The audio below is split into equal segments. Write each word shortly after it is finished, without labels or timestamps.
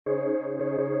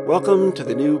Welcome to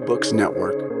the New Books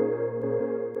Network.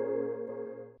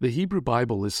 The Hebrew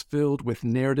Bible is filled with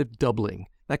narrative doubling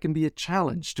that can be a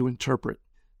challenge to interpret.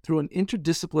 Through an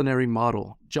interdisciplinary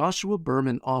model, Joshua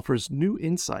Berman offers new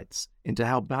insights into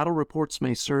how battle reports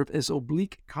may serve as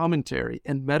oblique commentary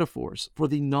and metaphors for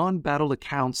the non-battle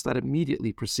accounts that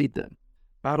immediately precede them.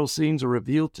 Battle scenes are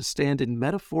revealed to stand in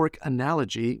metaphoric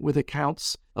analogy with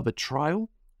accounts of a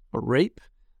trial, a rape,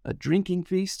 a drinking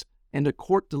feast, and a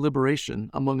court deliberation,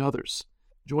 among others.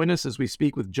 Join us as we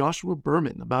speak with Joshua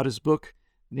Berman about his book,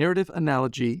 Narrative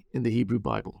Analogy in the Hebrew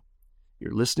Bible.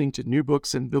 You're listening to New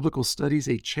Books and Biblical Studies,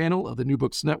 a channel of the New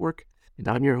Books Network, and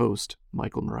I'm your host,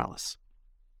 Michael Morales.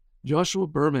 Joshua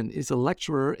Berman is a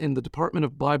lecturer in the Department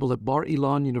of Bible at Bar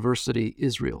Ilan University,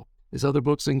 Israel. His other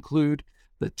books include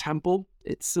The Temple,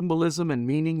 Its Symbolism and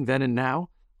Meaning Then and Now,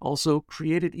 also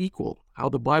Created Equal, How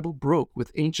the Bible Broke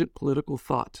with Ancient Political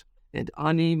Thought, and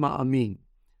Ani Ma'amin,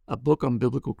 a book on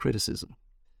biblical criticism.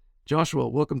 Joshua,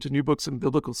 welcome to New Books and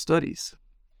Biblical Studies.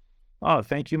 Oh,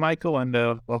 thank you, Michael, and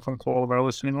welcome to all of our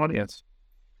listening audience.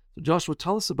 So Joshua,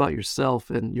 tell us about yourself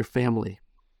and your family.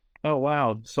 Oh,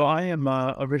 wow. So I am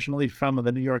originally from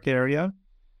the New York area.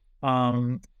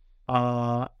 I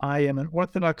am an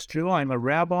Orthodox Jew. I'm a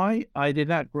rabbi. I did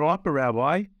not grow up a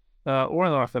rabbi or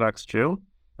an Orthodox Jew.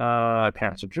 My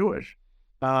parents are Jewish.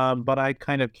 But I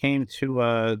kind of came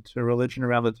to religion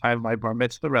around the time of my bar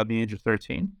mitzvah, around the age of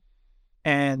 13.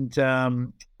 And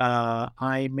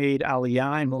I made Aliyah.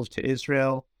 I moved to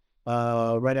Israel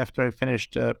right after I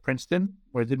finished Princeton,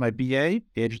 where I did my BA at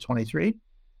the age of 23.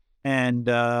 And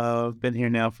been here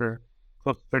now for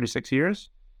close to 36 years.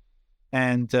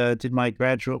 And did my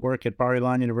graduate work at Bar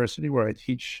Ilan University, where I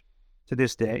teach to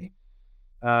this day.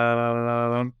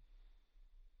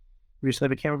 Recently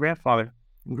became a grandfather.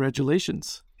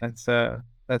 Congratulations. That's the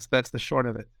short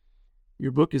of it.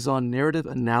 Your book is on narrative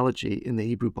analogy in the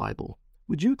Hebrew Bible.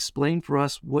 Would you explain for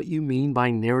us what you mean by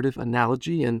narrative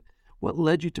analogy and what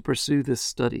led you to pursue this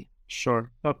study? Sure.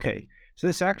 Okay. So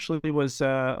this actually was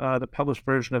the published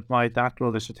version of my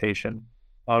doctoral dissertation,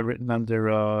 written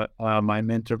under my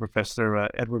mentor, Professor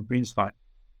Edward Greenstein.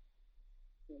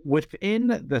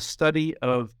 Within the study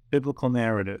of biblical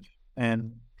narrative,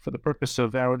 and for the purpose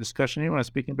of our discussion here, when I'm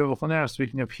speaking biblical narrative,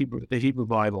 speaking of the Hebrew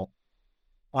Bible,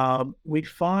 we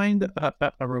find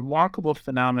a remarkable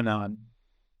phenomenon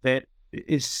that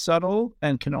is subtle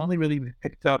and can only really be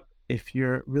picked up if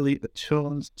you're really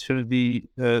attuned to the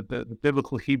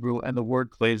biblical Hebrew and the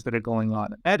word plays that are going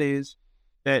on. That is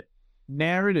that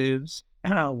narratives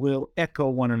will echo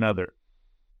one another,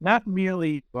 not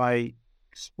merely by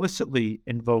explicitly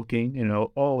invoking,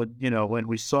 when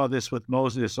we saw this with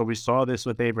Moses or we saw this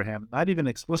with Abraham, not even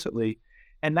explicitly,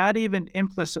 and not even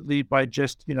implicitly by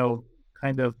just,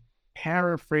 kind of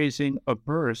paraphrasing a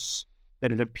verse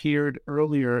that had appeared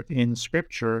earlier in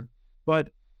Scripture, but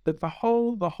that the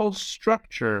whole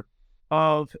structure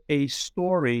of a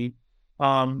story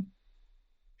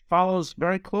follows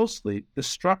very closely the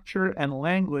structure and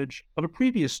language of a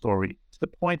previous story, to the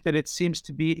point that it seems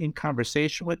to be in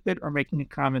conversation with it or making a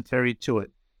commentary to it.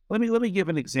 Let me give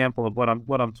an example of what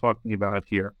I'm talking about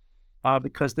here,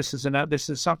 because this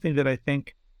is something that I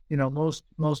think most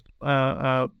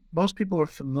people are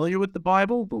familiar with the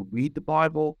Bible, will read the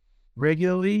Bible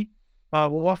regularly,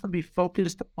 will often be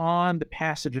focused on the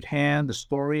passage at hand, the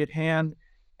story at hand,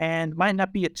 and might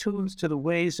not be attuned to the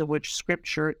ways in which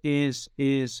Scripture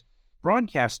is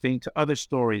broadcasting to other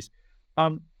stories.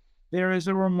 There is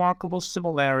a remarkable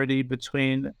similarity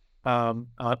between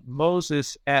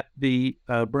Moses at the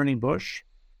burning bush,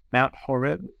 Mount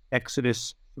Horeb,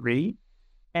 Exodus 3,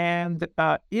 and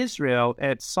Israel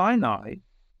at Sinai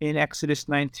in Exodus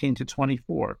 19 to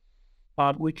 24.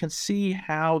 We can see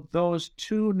how those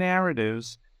two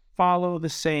narratives follow the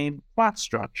same plot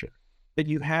structure. That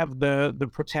you have the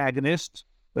protagonist,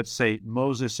 let's say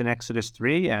Moses in Exodus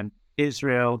 3 and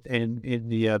Israel in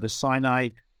the Sinai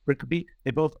pericope.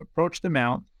 They both approach the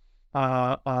mount.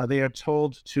 They are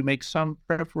told to make some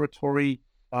preparatory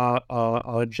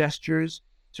gestures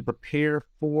to prepare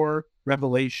for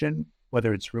revelation,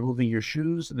 whether it's removing your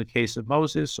shoes in the case of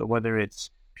Moses, or whether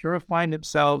it's purifying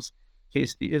themselves in the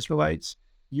case of the Israelites.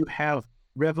 You have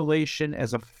revelation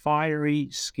as a fiery,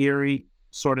 scary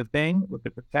sort of thing, with the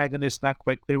protagonist not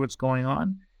quite clear what's going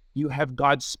on. You have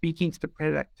God speaking to the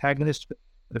protagonist for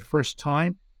the first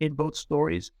time in both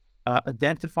stories,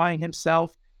 identifying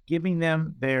himself, giving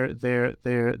them their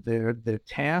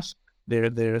task, their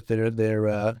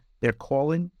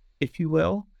calling, if you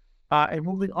will, and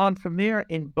moving on from there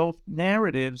in both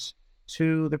narratives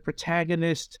to the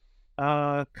protagonist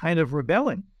kind of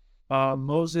rebelling.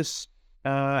 Moses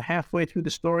halfway through the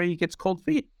story, he gets cold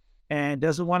feet and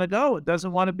doesn't want to go.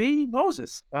 Doesn't want to be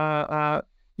Moses.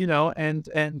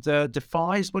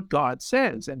 Defies what God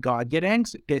says, and God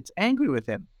gets angry with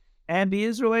him. And the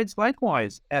Israelites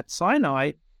likewise at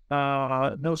Sinai.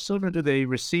 No sooner do they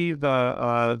receive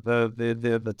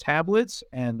the tablets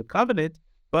and the covenant,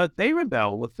 but they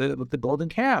rebel with the golden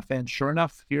calf. And sure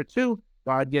enough, here too,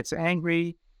 God gets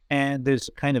angry, and there's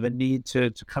kind of a need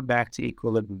to come back to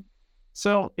equilibrium.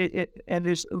 So and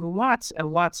there's lots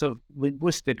and lots of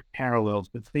linguistic parallels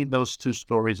between those two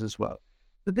stories as well.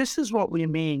 So this is what we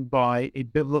mean by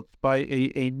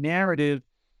a narrative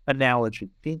analogy.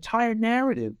 The entire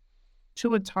narrative,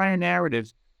 two entire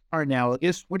narratives are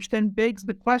analogous, which then begs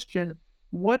the question: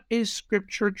 what is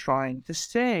Scripture trying to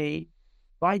say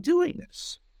by doing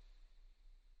this?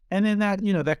 And then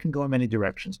that can go in many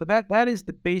directions. But that is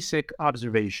the basic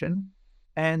observation.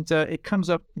 And it comes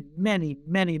up in many,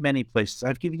 many, many places.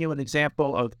 I've given you an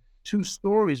example of two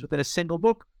stories within a single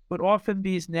book, but often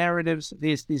these narratives,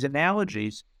 these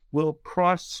analogies will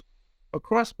cross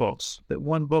across books, that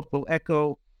one book will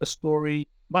echo a story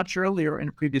much earlier in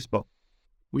a previous book.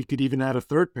 We could even add a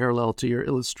third parallel to your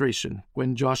illustration,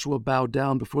 when Joshua bowed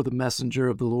down before the messenger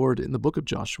of the Lord in the book of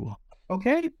Joshua.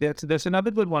 Okay, that's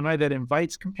another good one, right? That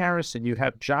invites comparison. You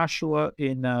have Joshua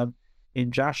in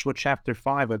Joshua chapter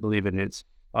 5, I believe it is,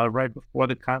 right before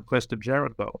the conquest of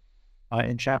Jericho.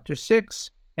 In chapter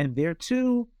 6, and there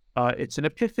too, it's an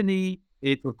epiphany.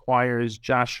 It requires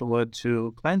Joshua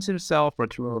to cleanse himself or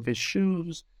to remove his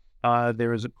shoes.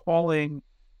 There is a calling,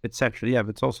 etc. Yeah,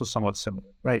 but it's also somewhat similar,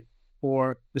 right?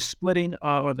 Or the splitting,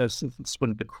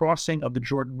 the crossing of the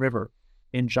Jordan River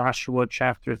in Joshua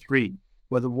chapter 3,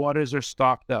 where the waters are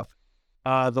stopped up.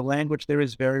 The language there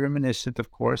is very reminiscent,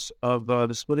 of course, of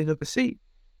the splitting of the sea.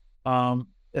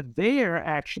 There,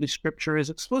 actually, Scripture is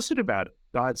explicit about it.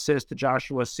 God says to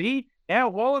Joshua, "See,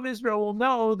 now all of Israel will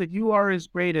know that you are as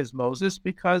great as Moses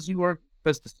because the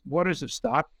waters have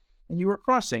stopped and you are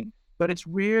crossing." But it's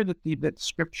rare that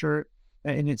Scripture,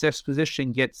 in its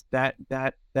exposition, gets that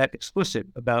explicit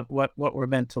about what we're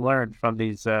meant to learn from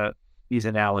these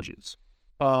analogies.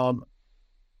 The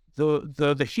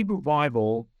Hebrew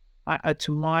Bible,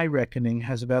 to my reckoning,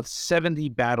 has about 70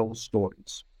 battle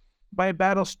stories. By a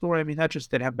battle story, I mean not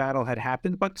just that a battle had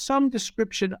happened, but some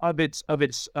description of its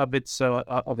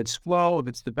flow, of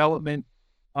its development,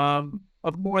 of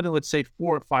more than, let's say,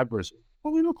 4 or 5 verses.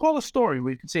 What we would call a story.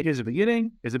 We can say, here's a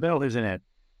beginning, here's a middle, here's an end.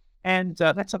 And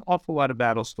that's an awful lot of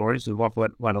battle stories. There's an awful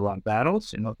lot of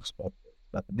battles. It's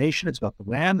about the nation, it's about the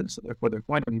land, and so therefore there are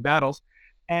going to be battles.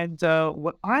 And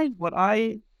what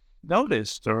I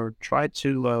noticed or tried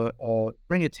to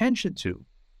bring attention to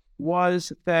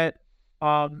was that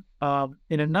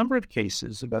in a number of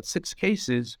cases, about 6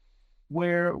 cases,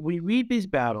 where we read these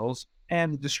battles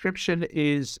and the description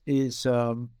is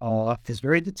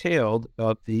very detailed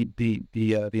about the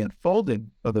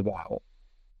unfolding of the battle,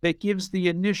 that gives the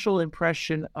initial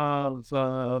impression of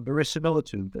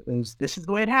verisimilitude. This is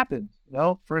the way it happened.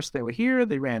 First they were here,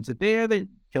 they ran to there, they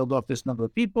killed off this number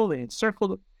of people, they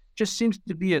encircled it. Just seems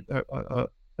to be a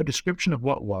description of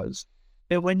what was.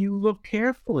 And when you look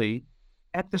carefully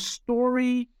at the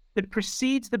story that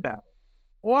precedes the battle,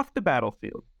 off the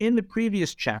battlefield, in the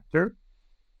previous chapter,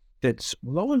 that's,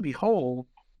 lo and behold,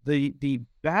 the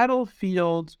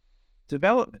battlefield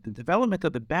development, the development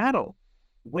of the battle,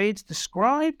 the way it's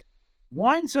described,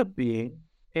 winds up being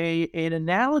an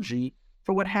analogy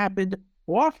for what happened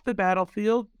off the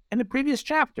battlefield in the previous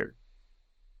chapter.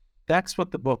 That's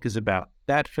what the book is about,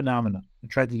 that phenomenon. I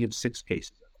tried to give 6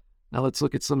 cases. Now let's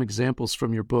look at some examples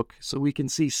from your book so we can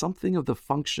see something of the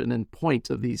function and point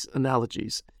of these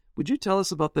analogies. Would you tell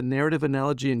us about the narrative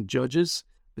analogy in Judges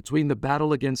between the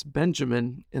battle against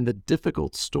Benjamin and the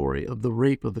difficult story of the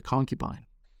rape of the concubine?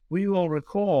 We will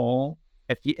recall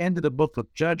at the end of the book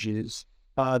of Judges,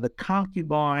 the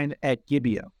concubine at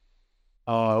Gibeah,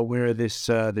 where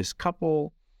this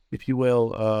couple, if you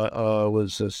will,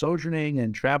 was sojourning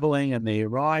and traveling, and they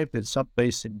arrived at some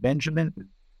place in Benjamin, the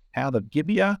town of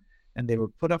Gibeah, and they were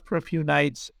put up for a few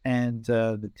nights, and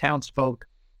the townsfolk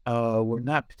were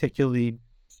not particularly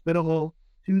hospitable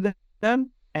to them,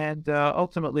 and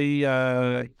ultimately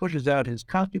he pushes out his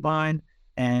concubine,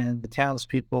 and the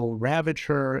townspeople ravage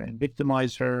her and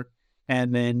victimize her,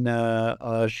 and then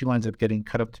she winds up getting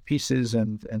cut up to pieces,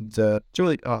 and it's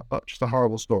really just a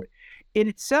horrible story. In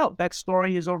itself, that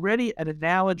story is already an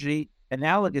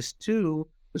analogous to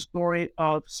the story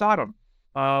of Sodom,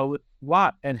 with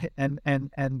Lot and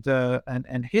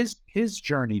his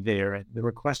journey there, and the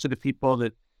request of the people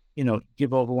that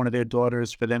give over one of their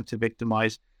daughters for them to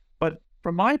victimize. But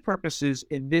for my purposes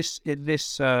in this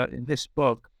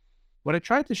book, What I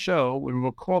tried to show, we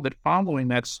recall that following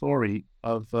that story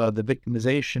of the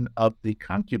victimization of the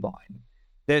concubine,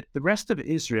 that the rest of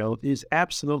Israel is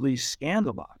absolutely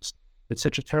scandalized that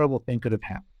such a terrible thing could have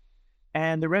happened.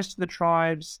 And the rest of the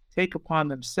tribes take upon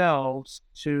themselves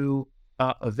to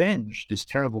avenge this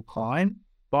terrible crime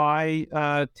by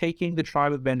taking the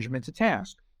tribe of Benjamin to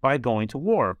task, by going to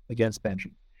war against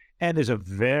Benjamin. And there's a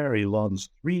very long,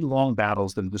 3 long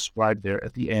battles that are described there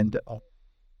at the end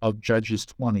of Judges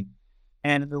 20.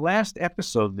 And in the last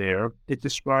episode there, it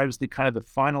describes the kind of the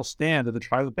final stand of the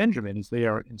tribe of Benjamin as they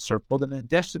are encircled and then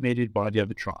decimated by the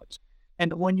other tribes.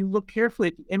 And when you look carefully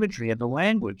at the imagery and the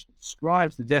language that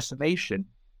describes the decimation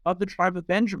of the tribe of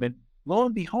Benjamin, lo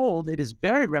and behold, it is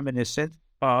very reminiscent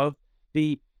of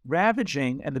the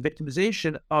ravaging and the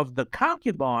victimization of the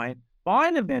concubine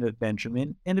by the men of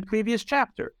Benjamin in the previous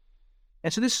chapter.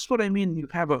 And so this is what I mean. You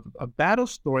have a battle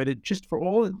story that just for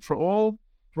all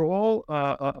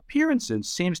appearances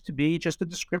seems to be just a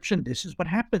description. This is what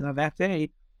happened on that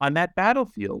day on that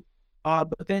battlefield.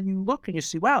 But then you look and you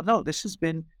see, wow, no, this has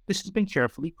been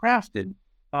carefully crafted,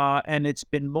 and it's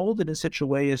been molded in such a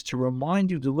way as to remind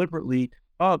you deliberately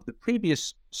of the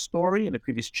previous story and the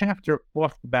previous chapter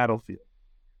off the battlefield.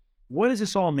 What does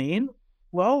this all mean?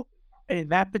 Well, in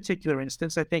that particular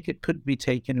instance, I think it could be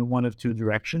taken in one of 2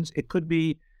 directions. It could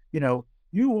be, you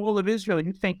all of Israel,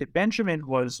 you think that Benjamin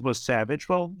was savage.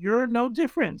 Well, you're no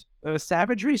different.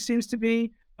 Savagery seems to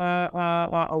be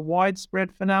a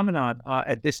widespread phenomenon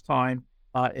at this time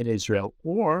in Israel.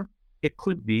 Or it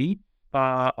could be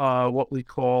what we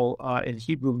call in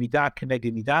Hebrew midah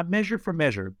keneged midah, measure for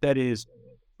measure. That is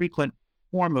frequent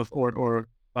form of or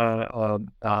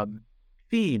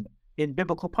theme in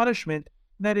biblical punishment.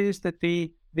 That is that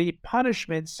the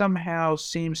punishment somehow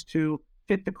seems to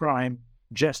fit the crime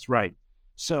just right.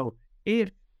 So if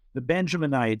the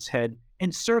Benjaminites had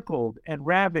encircled and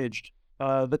ravaged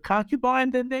the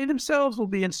concubine, then they themselves will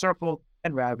be encircled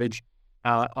and ravaged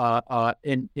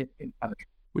in punishment.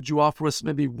 Would you offer us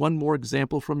maybe one more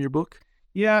example from your book?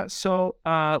 Yeah. So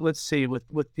let's see.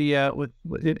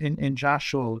 In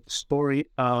Joshua, the story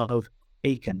of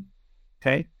Achan.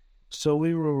 Okay. So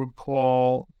we will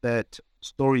recall that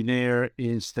story there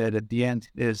is that at the end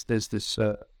there's this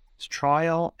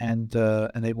trial, and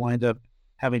they wind up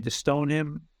having to stone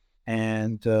him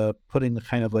and putting the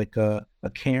kind of like a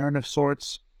cairn of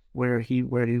sorts where he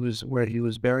was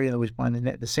buried.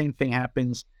 The same thing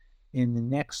happens in the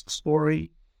next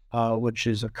story, which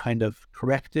is a kind of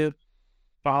corrective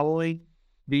following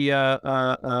the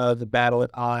battle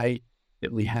at Ai.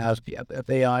 That we have at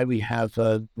Ai, we have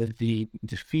the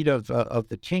defeat of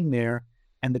the king there,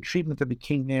 and the treatment of the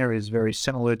king there is very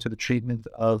similar to the treatment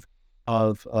of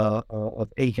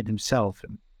Achan himself,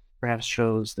 and perhaps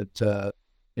shows that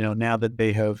now that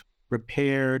they have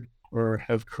repaired or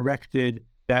have corrected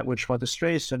that which went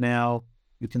astray, so now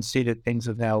you can see that things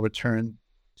have now returned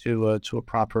to a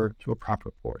proper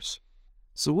course.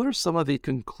 So, what are some of the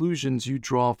conclusions you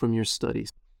draw from your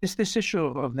studies? This issue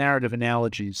of narrative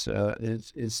analogies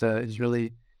is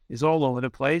all over the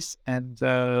place, and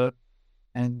it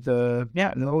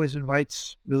always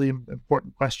invites really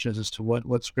important questions as to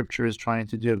what Scripture is trying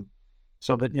to do.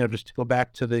 So that just to go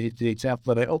back to the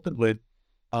example that I opened with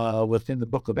within the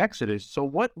book of Exodus. So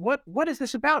what is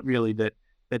this about really? That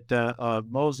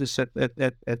Moses at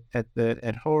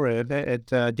Horeb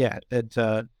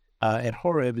at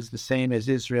Horeb is the same as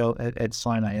Israel at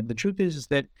Sinai, and the truth is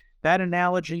that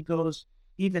analogy goes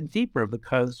even deeper,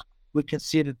 because we can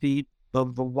see that the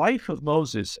life of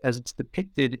Moses, as it's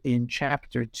depicted in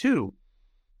chapter 2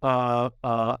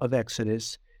 of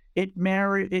Exodus, it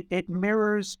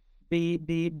mirrors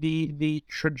the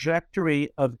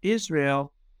trajectory of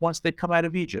Israel once they come out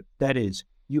of Egypt. That is,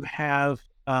 you have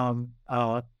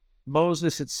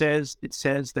Moses. It says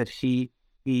that he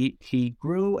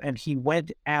grew and he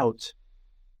went out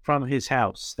from his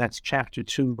house. That's chapter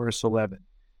 2, verse 11.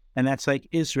 And that's like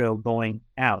Israel going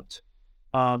out.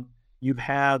 You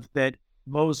have that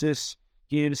Moses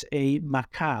gives a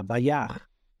makah, bayach,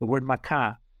 the word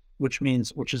makah, which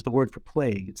is the word for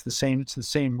plague. It's the same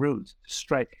root.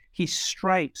 Strike. He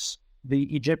strikes the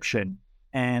Egyptian,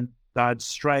 and God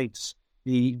strikes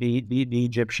the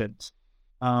Egyptians.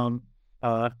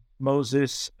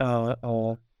 Moses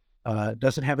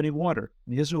doesn't have any water.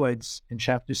 The Israelites in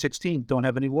chapter 16 don't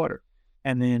have any water,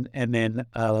 and then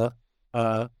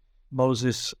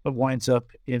Moses winds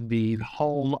up in the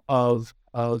home of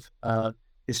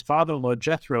his father-in-law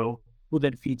Jethro, who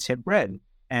then feeds him bread,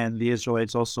 and the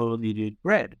Israelites also needed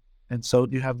bread, and so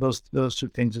you have those 2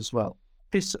 things as well.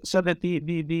 So that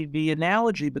the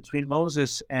analogy between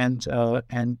Moses and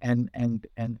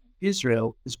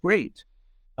Israel is great,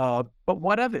 But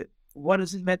what of it? What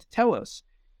is it meant to tell us?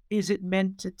 Is it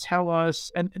meant to tell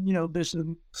us? And there's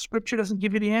scripture doesn't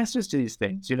give you the answers to these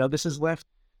things. This is left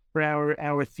for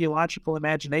our theological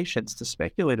imaginations to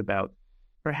speculate about.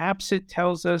 Perhaps it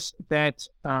tells us that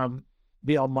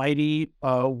the Almighty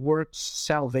works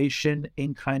salvation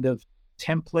in kind of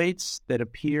templates that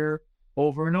appear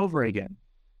over and over again.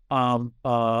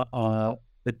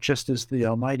 That just as the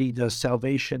Almighty does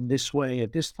salvation this way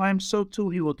at this time, so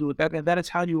too He will do it that, and that is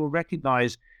how you will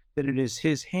recognize that it is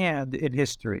His hand in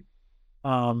history.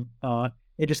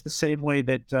 It is the same way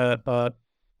that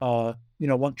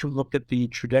one can look at the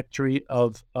trajectory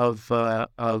of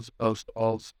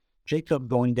Jacob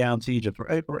going down to Egypt,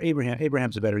 or Abraham.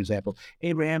 Abraham's a better example.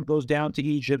 Abraham goes down to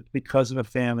Egypt because of a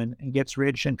famine and gets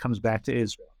rich and comes back to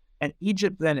Israel. And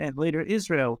Egypt then, and later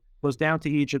Israel, goes down to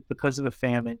Egypt because of a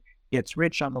famine, gets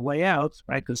rich on the way out,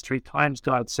 right? Because 3 times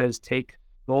God says, take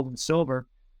gold and silver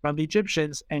from the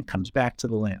Egyptians, and comes back to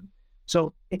the land.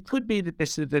 So it could be that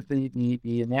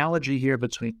the analogy here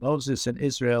between Moses and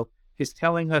Israel is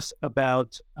telling us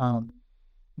about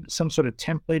some sort of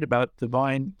template about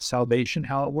divine salvation,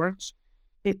 how it works.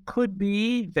 It could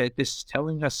be that this is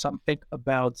telling us something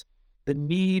about the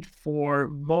need for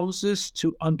Moses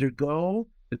to undergo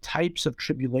the types of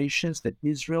tribulations that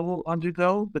Israel will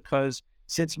undergo, because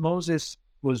since Moses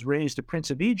was raised a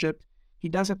prince of Egypt, he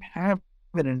doesn't have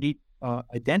an innate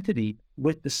identity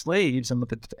with the slaves and with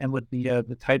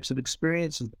the types of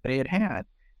experiences that they had.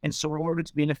 And so in order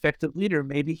to be an effective leader,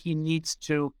 maybe he needs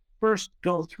to first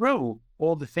go through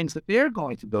all the things that they're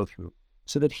going to go through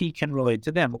so that he can relate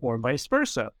to them, or vice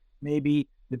versa. Maybe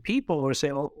the people are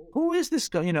saying, well, who is this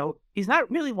guy? He's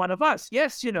not really one of us.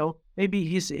 Yes, maybe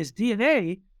his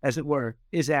DNA, as it were,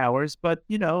 is ours, but,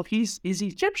 he's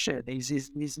Egyptian.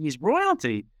 He's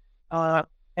royalty.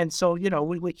 And so,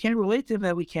 we can't relate to him,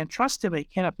 that we can't trust him, he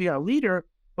cannot be our leader.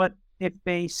 But if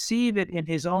they see that in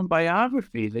his own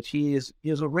biography that he has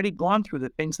already gone through the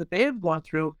things that they have gone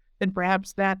through, then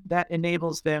perhaps that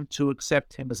enables them to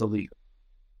accept him as a leader.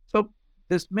 So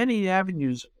there's many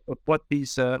avenues of what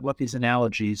these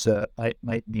analogies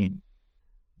might mean.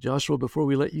 Joshua, before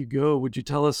we let you go, would you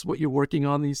tell us what you're working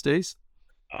on these days?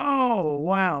 Oh,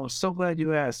 wow. So glad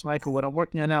you asked, Michael. What I'm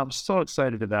working on now, I'm so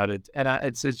excited about it. And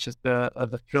it's just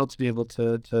a thrill to be able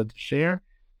to share.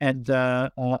 And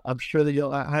I'm sure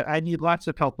that I need lots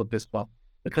of help with this one,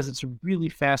 because it's a really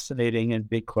fascinating and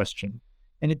big question.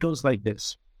 And it goes like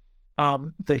this.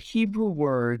 The Hebrew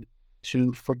word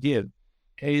to forgive,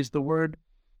 okay, is the word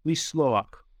lisloach.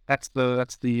 That's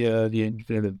the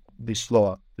infinitive,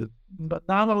 lisloach, but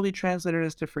nominally translated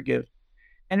as to forgive.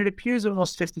 And it appears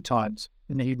almost 50 times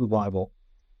in the Hebrew Bible.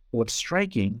 What's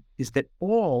striking is that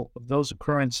all of those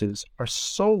occurrences are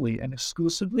solely and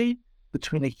exclusively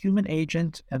between a human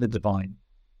agent and the divine.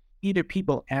 Either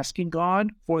people asking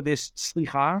God for this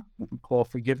slicha, what we call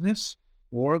forgiveness,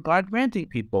 or God granting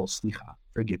people slicha,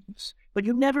 forgiveness. But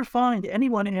you never find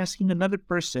anyone asking another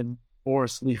person for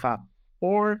slicha,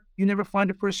 or you never find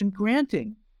a person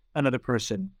granting another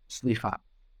person slicha.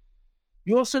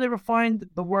 You also never find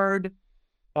the word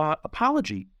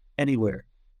apology anywhere.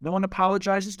 No one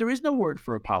apologizes. There is no word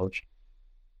for apology.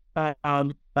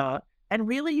 And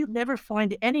really, you never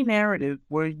find any narrative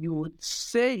where you would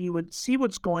see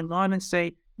what's going on and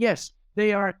say, yes,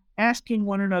 they are asking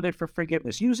one another for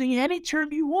forgiveness, using any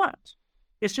term you want.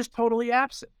 It's just totally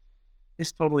absent.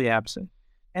 It's totally absent.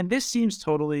 And this seems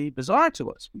totally bizarre to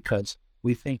us, because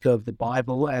we think of the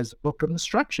Bible as a book of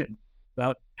instruction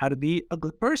about how to be a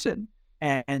good person.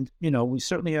 And we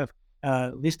certainly have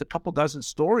at least a couple dozen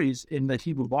stories in the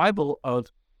Hebrew Bible of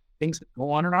things that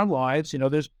go on in our lives.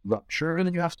 There's rupture, and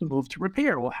then you have to move to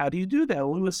repair. Well, how do you do that?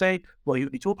 Well, we would say, well, you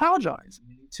need to apologize.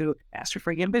 You need to ask for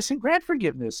forgiveness and grant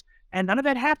forgiveness. And none of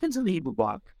that happens in the Hebrew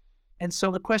book. And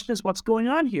so the question is, what's going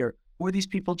on here? Were these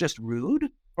people just rude,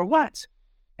 or what?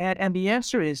 And the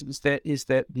answer is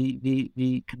that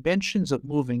the conventions of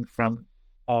moving from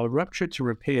rupture to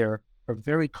repair are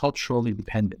very culturally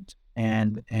dependent.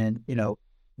 And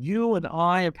you and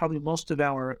I, and probably most of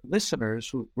our listeners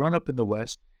who've grown up in the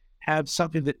West, have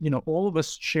something that, all of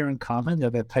us share in common,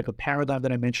 that type of paradigm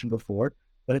that I mentioned before.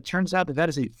 But it turns out that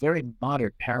is a very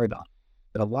modern paradigm,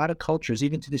 that a lot of cultures,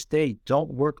 even to this day,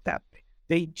 don't work that way.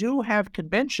 They do have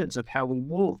conventions of how we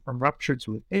move from rupture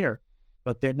to repair,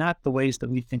 but they're not the ways that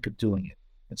we think of doing it.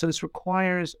 And so this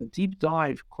requires a deep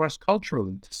dive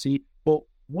cross-culturally to see, well,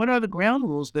 what are the ground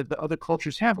rules that the other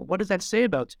cultures have? What does that say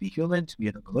about to be human, to be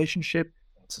in a relationship,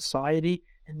 society,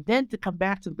 and then to come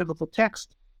back to the biblical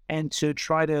text and to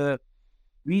try to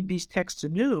read these texts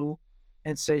anew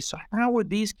and say, so how are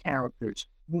these characters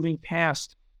moving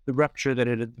past the rupture that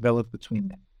had developed between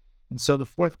them? And so the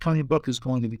forthcoming book is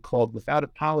going to be called Without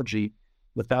Apology,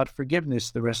 Without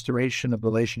Forgiveness, The Restoration of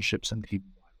Relationships and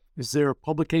People. Is there a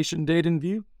publication date in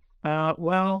view?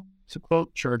 Well, to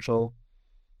quote Churchill,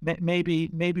 maybe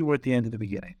we're at the end of the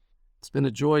beginning. It's been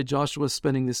a joy, Joshua,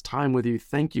 spending this time with you.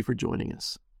 Thank you for joining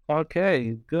us.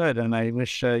 Okay, good. And I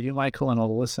wish you, Michael, and all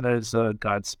the listeners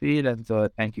Godspeed, and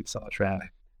thank you so much for having me.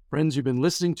 Friends, you've been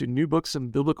listening to New Books in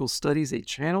Biblical Studies, a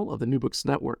channel of the New Books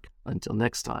Network. Until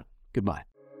next time, goodbye.